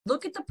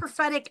Look at the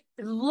prophetic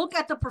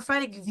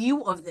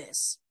view of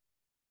this.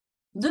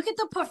 Look at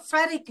the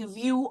prophetic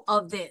view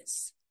of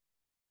this.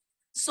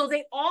 So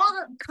they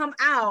all come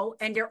out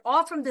and they're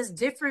all from this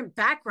different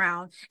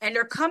background and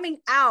they're coming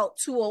out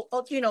to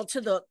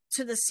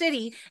to the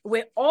city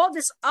with all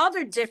this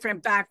other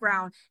different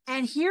background.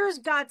 And here's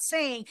God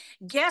saying,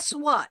 guess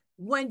what?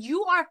 When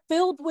you are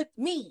filled with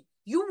me,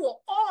 you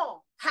will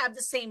all have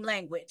the same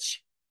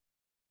language.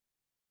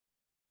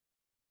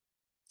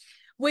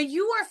 When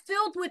you are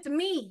filled with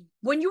me,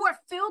 when you are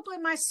filled with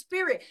my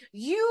spirit,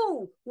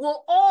 you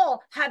will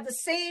all have the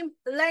same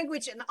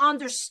language and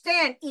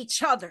understand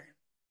each other.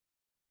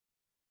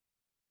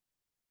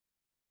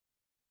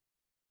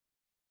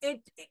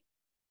 It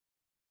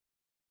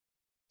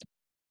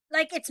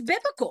like it's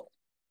biblical.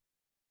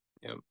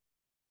 Yeah.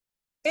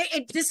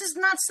 This is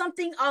not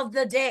something of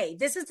the day.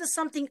 This is the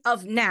something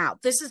of now.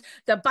 This is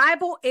the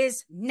Bible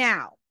is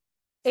now.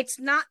 It's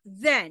not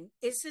then.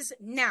 It's just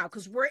now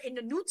because we're in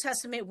the New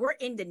Testament. We're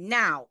in the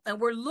now, and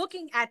we're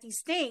looking at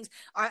these things.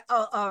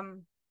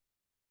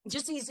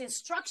 Just these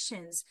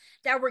instructions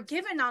that were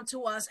given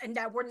unto us, and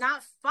that we're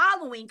not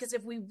following. Because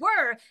if we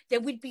were,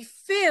 then we'd be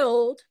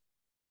filled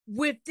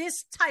with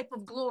this type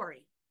of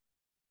glory.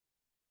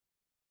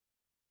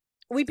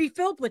 We'd be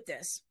filled with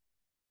this.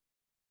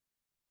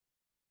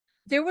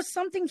 There was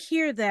something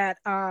here that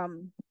I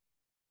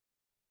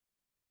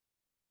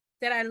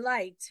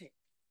liked,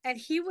 and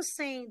he was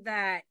saying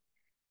that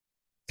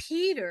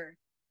Peter,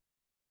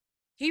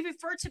 he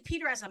referred to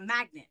Peter as a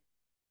magnet.